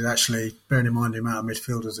midfield is actually, bearing in mind the amount of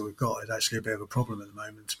midfielders that we've got, is actually a bit of a problem at the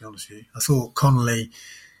moment, to be honest with you. I thought Connolly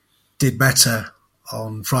did better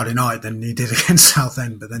on Friday night than he did against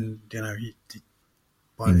Southend, but then,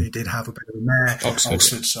 he did have a bit of a mare.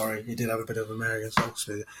 Oxford, sorry. He did have a bit of a mare against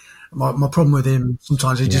Oxford. My problem with him,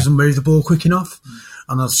 sometimes he doesn't move the ball quick enough.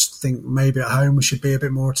 And I just think maybe at home we should be a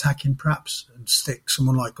bit more attacking, perhaps, and stick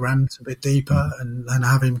someone like Grant a bit deeper and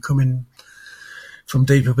have him come in from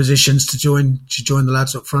deeper positions to join the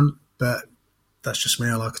lads up front. But that's just me.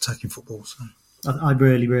 I like attacking football. So I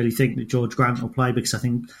really, really think that George Grant will play because I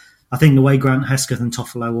think the way Grant, Hesketh and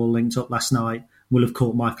Toffolo all linked up last night will have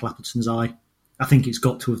caught Michael Appleton's eye. I think it's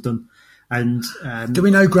got to have done. And do we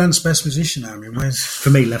know Grant's best position now? I mean, where's...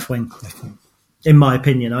 For me, left wing. In my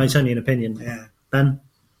opinion. It's only an opinion. Yeah. Ben?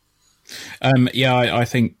 I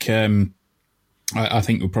think I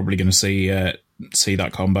think we're probably going to see see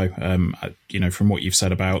that combo. From what you've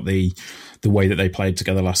said about the way that they played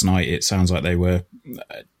together last night, it sounds like they were,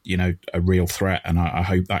 a real threat, and I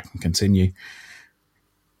hope that can continue.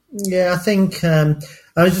 Yeah, I think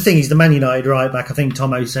the thing is the Man United right back. I think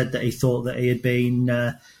Tomo said that he thought that he had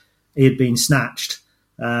been snatched,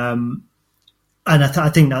 and I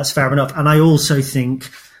think that's fair enough. And I also think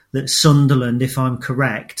that Sunderland, if I'm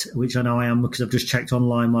correct, which I know I am because I've just checked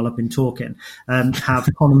online while I've been talking, have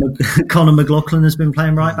Conor McLaughlin has been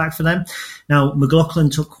playing right back for them. Now, McLaughlin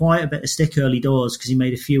took quite a bit of stick early doors because he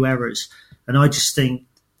made a few errors, and I just think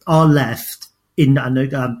our left,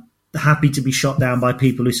 I'm happy to be shot down by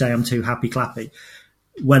people who say I'm too happy clappy.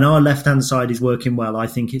 When our left-hand side is working well, I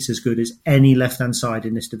think it's as good as any left-hand side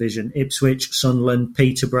in this division. Ipswich, Sunderland,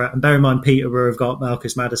 Peterborough, and bear in mind Peterborough have got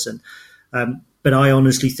Marcus Maddison. But I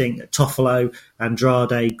honestly think that Toffolo,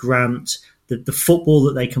 Andrade, Grant, the football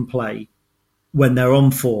that they can play when they're on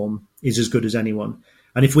form is as good as anyone.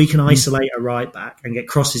 And if we can isolate a right back and get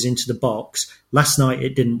crosses into the box, last night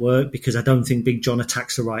it didn't work because I don't think Big John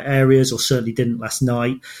attacks the right areas, or certainly didn't last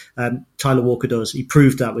night. Tyler Walker does. He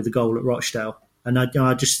proved that with the goal at Rochdale. And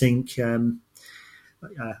I just think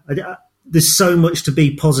there's so much to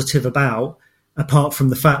be positive about, apart from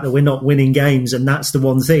the fact that we're not winning games, and that's the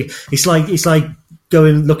one thing. It's like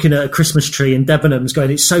going looking at a Christmas tree in Debenhams,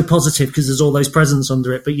 going, it's so positive because there's all those presents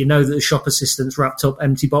under it, but you know that the shop assistant's wrapped up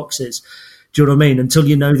empty boxes. Do you know what I mean? Until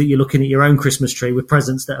you know that you're looking at your own Christmas tree with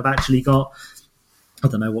presents that have actually got, I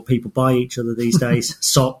don't know what people buy each other these days,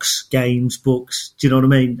 socks, games, books. Do you know what I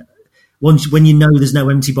mean? When you know there's no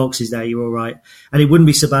empty boxes there, you're all right. And it wouldn't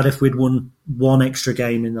be so bad if we'd won one extra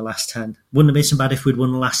game in the last 10. Wouldn't have been so bad if we'd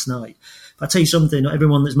won last night. But I'll tell you something,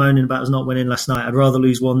 everyone that's moaning about us not winning last night, I'd rather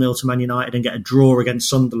lose 1-0 to Man United and get a draw against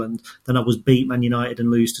Sunderland than I was beat Man United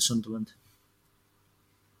and lose to Sunderland.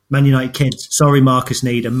 Man United kids. Sorry, Marcus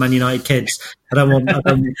Needham. Man United kids. I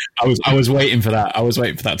was waiting for that. I was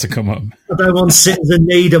waiting for that to come up. I don't want Citizen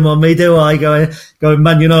Needham on me, do I? Going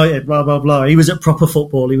Man United, blah, blah, blah. He was at proper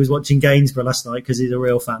football. He was watching Gainsborough last night because he's a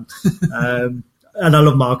real fan. And I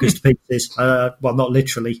love Marcus to pieces. Well, not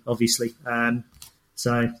literally, obviously.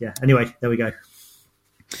 So, yeah. Anyway, there we go.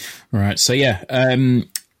 Right. So, yeah.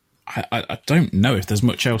 I don't know if there's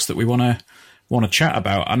much else that we want to chat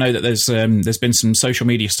about. I know that there's been some social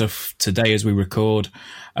media stuff today as we record.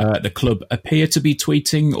 The club appear to be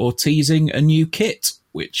tweeting or teasing a new kit,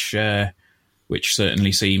 which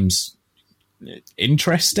certainly seems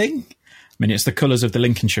interesting. I mean, it's the colours of the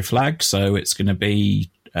Lincolnshire flag, so it's going to be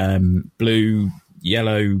blue,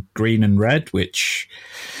 yellow, green, and red. Which,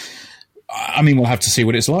 I mean, we'll have to see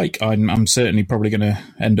what it's like. I'm certainly probably going to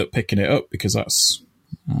end up picking it up because that's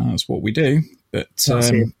what we do. But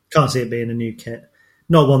can't see it being a new kit.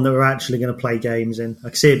 Not one that we're actually going to play games in. I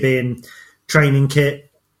can see it being training kit,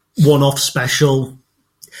 one-off special.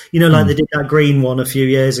 You know, like they did that green one a few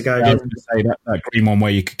years ago. Yeah, I was going to say that green one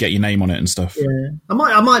where you could get your name on it and stuff. Yeah,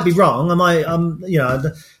 I might be wrong.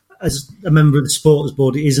 As a member of the supporters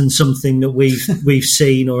board, it isn't something that we've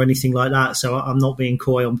seen or anything like that. So I'm not being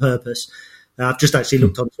coy on purpose. I've just actually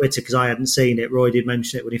looked on Twitter because I hadn't seen it. Roy did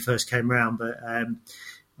mention it when he first came round, but I'm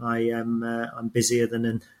busier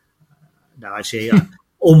than no. Actually,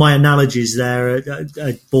 all my analogies there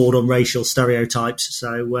are bored on racial stereotypes,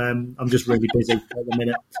 so I'm just really busy at the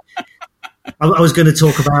minute. I was going to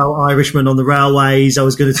talk about Irishmen on the railways. I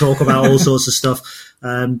was going to talk about all sorts of stuff,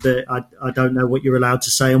 but I don't know what you're allowed to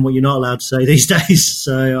say and what you're not allowed to say these days.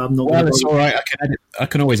 So I'm not. Well, it's all right. I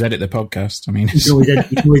can always edit the podcast. I mean, you can always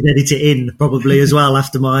edit it in probably as well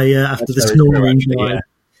after the snoring.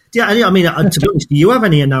 Yeah, I mean, to be honest, do you have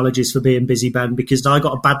any analogies for being busy, Ben? Because I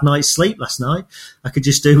got a bad night's sleep last night. I could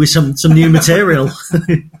just do with some new material. Do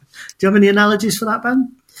you have any analogies for that,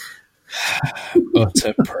 Ben?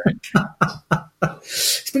 Utter prick.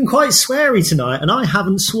 It's been quite sweary tonight, and I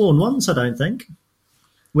haven't sworn once, I don't think.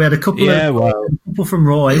 We had a couple from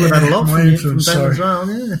Roy. We've had a lot from Ben as well.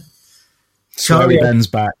 Yeah. Charlie Ben's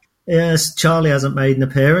back. Yes, Charlie hasn't made an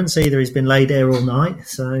appearance either. He's been laid here all night,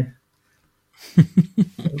 so...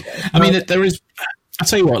 I mean, there is. I'll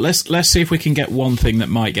tell you what. Let's see if we can get one thing that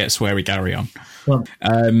might get Sweary Gary on. Well,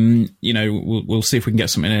 we'll see if we can get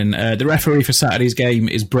something in. The referee for Saturday's game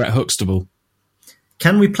is Brett Huxtable.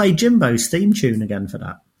 Can we play Jimbo's theme tune again for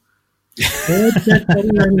that?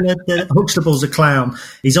 Huxtable's a clown.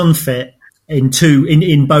 He's unfit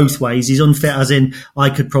in both ways. He's unfit as in I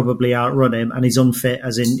could probably outrun him, and he's unfit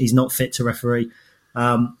as in he's not fit to referee.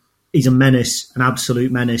 He's a menace, an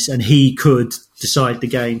absolute menace, and he could decide the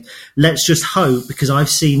game. Let's just hope, because I've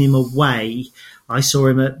seen him away. I saw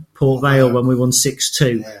him at Port Vale when we won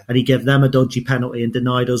 6-2, and he gave them a dodgy penalty and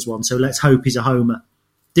denied us one. So let's hope he's a homer.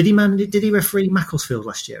 Did he referee Macclesfield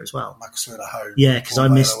last year as well? Macclesfield at home. Yeah, because I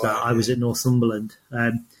missed that. I was at Northumberland.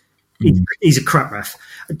 He's a crap ref.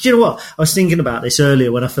 Do you know what? I was thinking about this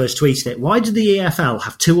earlier when I first tweeted it. Why do the EFL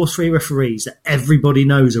have 2 or 3 referees that everybody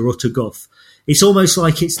knows are utter guff? It's almost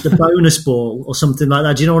like it's the bonus ball or something like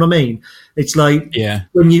that. Do you know what I mean? It's like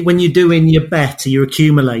when you're doing your bet or your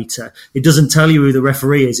accumulator, it doesn't tell you who the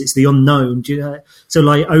referee is. It's the unknown. Do you know? So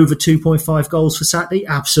like over 2.5 goals for Saturday?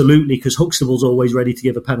 Absolutely, because Huxtable's always ready to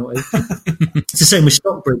give a penalty. It's the same with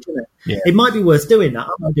Stockbridge, isn't it? Yeah. It might be worth doing that.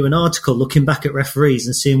 I might do an article looking back at referees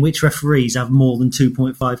and seeing which referees have more than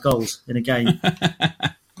 2.5 goals in a game.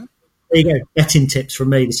 There you go. Betting tips from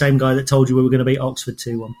me, the same guy that told you we were going to beat Oxford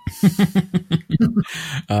 2-1.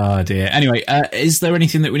 Oh, dear. Anyway, is there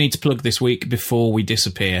anything that we need to plug this week before we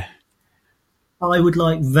disappear? I would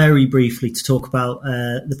like very briefly to talk about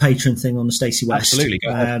the patron thing on the Stacey West. Absolutely. Go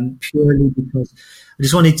ahead. Purely because I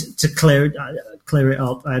just wanted to clear it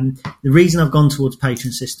up. The reason I've gone towards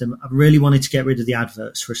patron system, I really wanted to get rid of the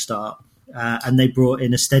adverts for a start. And they brought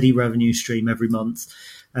in a steady revenue stream every month.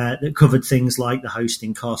 That covered things like the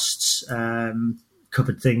hosting costs,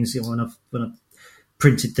 covered things when I've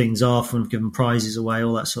printed things off and given prizes away,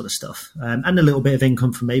 all that sort of stuff, and a little bit of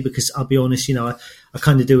income for me because I'll be honest, I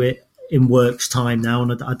kind of do it in work's time now,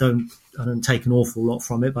 and I don't take an awful lot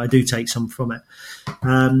from it, but I do take some from it.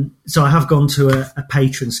 So I have gone to a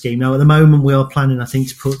patron scheme now. At the moment, we are planning, I think,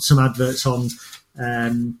 to put some adverts on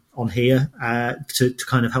here to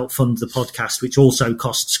kind of help fund the podcast, which also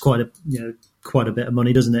costs quite a bit of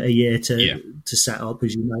money, doesn't it, a year to set up,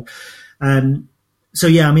 as you know. So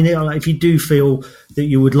yeah, I mean, if you do feel that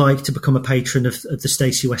you would like to become a patron of the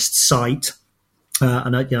Stacey West site,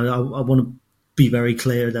 and I want to be very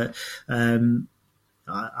clear that I'm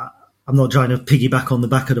not trying to piggyback on the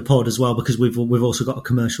back of the pod as well, because we've also got a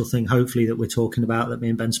commercial thing, hopefully, that we're talking about that me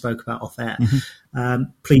and Ben spoke about off air. Mm-hmm.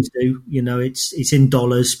 Please do. It's in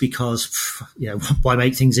dollars because why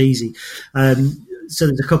make things easy? So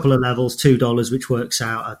there's a couple of levels, $2, which works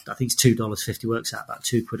out, I think it's $2.50, works out about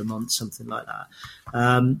 £2 a month, something like that.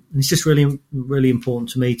 And it's just really, really important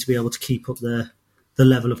to me to be able to keep up the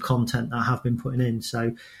level of content that I have been putting in.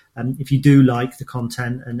 So if you do like the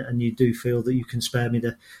content and you do feel that you can spare me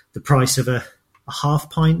the price of a half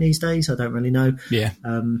pint these days, I don't really know. Yeah.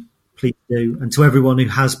 Please do. And to everyone who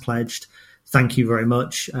has pledged, thank you very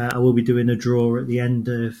much. I will be doing a draw at the end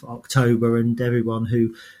of October, and everyone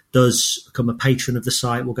who does become a patron of the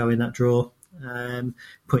site will go in that draw,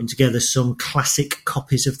 putting together some classic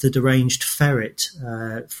copies of the Deranged Ferret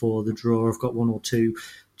for the draw. I've got 1 or 2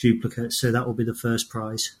 duplicates, so that will be the first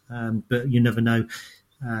prize. But you never know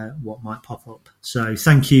what might pop up. So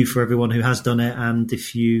thank you for everyone who has done it, and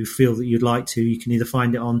if you feel that you'd like to, you can either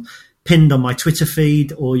find it pinned on my Twitter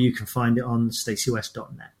feed, or you can find it on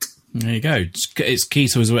staceywest.net. There you go. It's key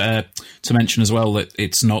to mention as well that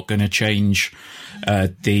it's not going to change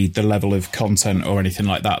the level of content or anything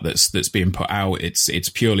like that that's being put out. It's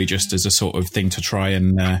purely just as a sort of thing to try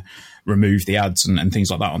and remove the ads and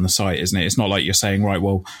things like that on the site, isn't it? It's not like you're saying, right,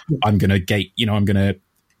 well, I'm going to gate, I'm going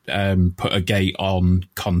to put a gate on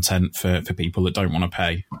content for people that don't want to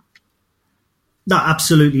pay. No,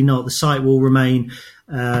 absolutely not. The site will remain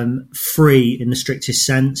free in the strictest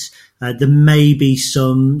sense. There may be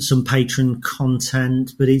some patron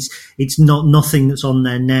content, but it's not nothing that's on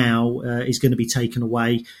there now is going to be taken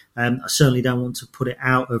away. I certainly don't want to put it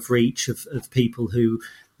out of reach of people who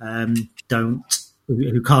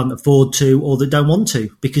who can't afford to, or that don't want to,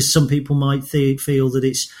 because some people might feel that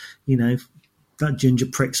it's that ginger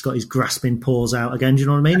prick's got his grasping paws out again. Do you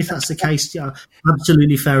know what I mean? If that's the case, yeah,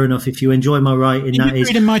 absolutely fair enough. If you enjoy my writing, that is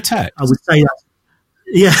reading my text. I would say that.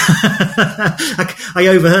 Yeah, I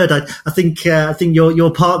overheard. I think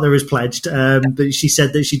your partner has pledged, but she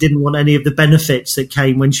said that she didn't want any of the benefits that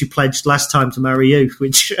came when she pledged last time to marry you,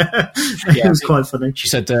 which was quite funny. She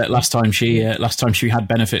said last time she had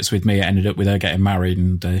benefits with me, it ended up with her getting married,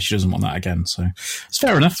 and she doesn't want that again. So it's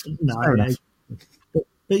fair enough. Fair enough.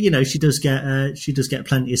 But she does get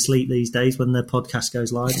plenty of sleep these days when the podcast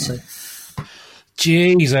goes live. So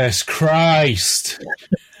Jesus Christ.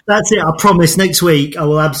 That's it. I promise. Next week, I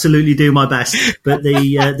will absolutely do my best. But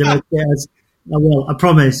I will. I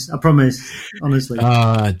promise. Honestly.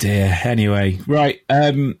 Oh dear. Anyway, right.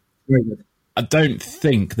 Very good. I don't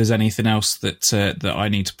think there's anything else that I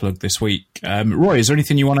need to plug this week. Roy, is there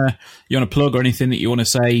anything you want to plug, or anything that you want to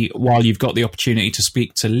say while you've got the opportunity to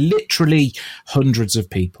speak to literally hundreds of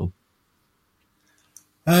people?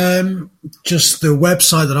 Just the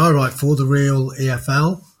website that I write for, The Real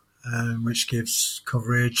EFL. Which gives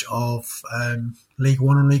coverage of League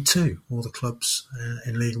 1 and League 2, all the clubs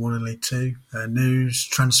in League 1 and League 2. News,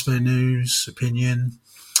 transfer news, opinion,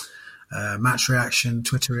 match reaction,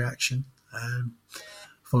 Twitter reaction.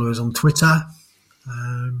 Follow us on Twitter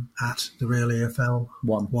at the Real EFL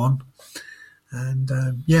 1. And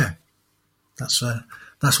that's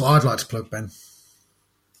what I'd like to plug, Ben.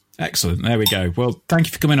 Excellent. There we go. Well, thank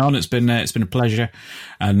you for coming on. It's been a pleasure,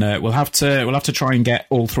 and we'll have to try and get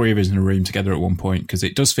all three of us in a room together at one point, because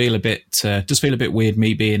it does feel a bit weird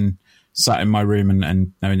me being sat in my room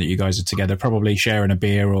and knowing that you guys are together, probably sharing a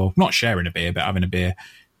beer, or not sharing a beer, but having a beer.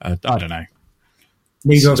 I don't know.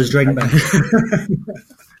 Neither of us drink, Ben.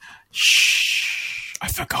 Shh! I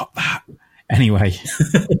forgot that. Anyway,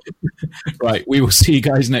 right, we will see you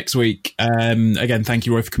guys next week. Again, thank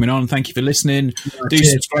you, Roy, for coming on. Thank you for listening.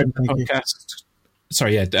 Subscribe to the podcast.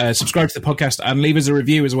 Subscribe to the podcast and leave us a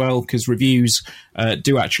review as well, because reviews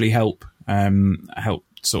do actually help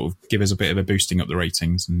sort of give us a bit of a boosting up the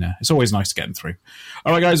ratings, and it's always nice to get them through.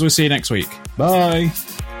 All right, guys, we'll see you next week. Bye.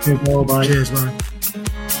 Bye. Cheers, bye.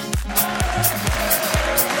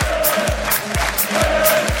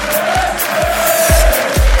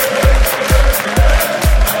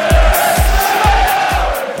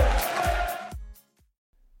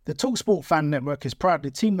 The TalkSport Fan Network is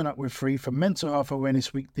proudly teaming up with Free for Mental Health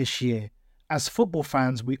Awareness Week this year. As football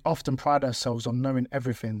fans, we often pride ourselves on knowing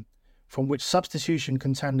everything, from which substitution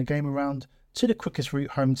can turn the game around to the quickest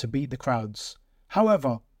route home to beat the crowds.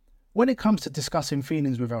 However, when it comes to discussing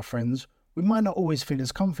feelings with our friends, we might not always feel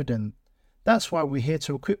as confident. That's why we're here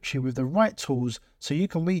to equip you with the right tools so you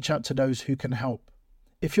can reach out to those who can help.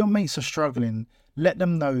 If your mates are struggling, let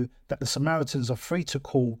them know that the Samaritans are free to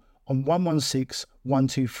call on 116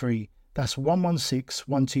 123. That's 116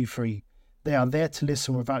 123. They are there to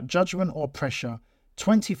listen without judgment or pressure,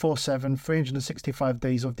 24/7, 365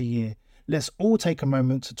 days of the year. Let's all take a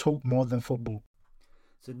moment to talk more than football.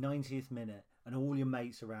 It's the 90th minute and all your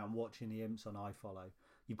mates around watching the Imps on iFollow.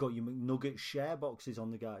 You've got your McNugget share boxes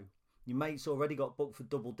on the go. Your mates already got booked for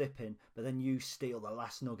double dipping, but then you steal the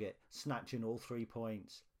last nugget, snatching all 3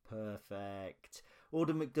 points. Perfect.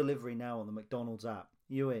 Order McDelivery now on the McDonald's app.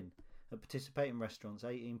 You in? At participating restaurants,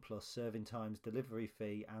 18 plus, serving times, delivery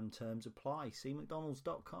fee and terms apply. See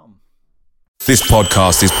mcdonalds.com. This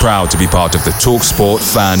podcast is proud to be part of the TalkSport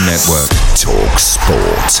Fan Network.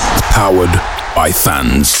 TalkSport. Powered by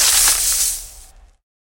fans.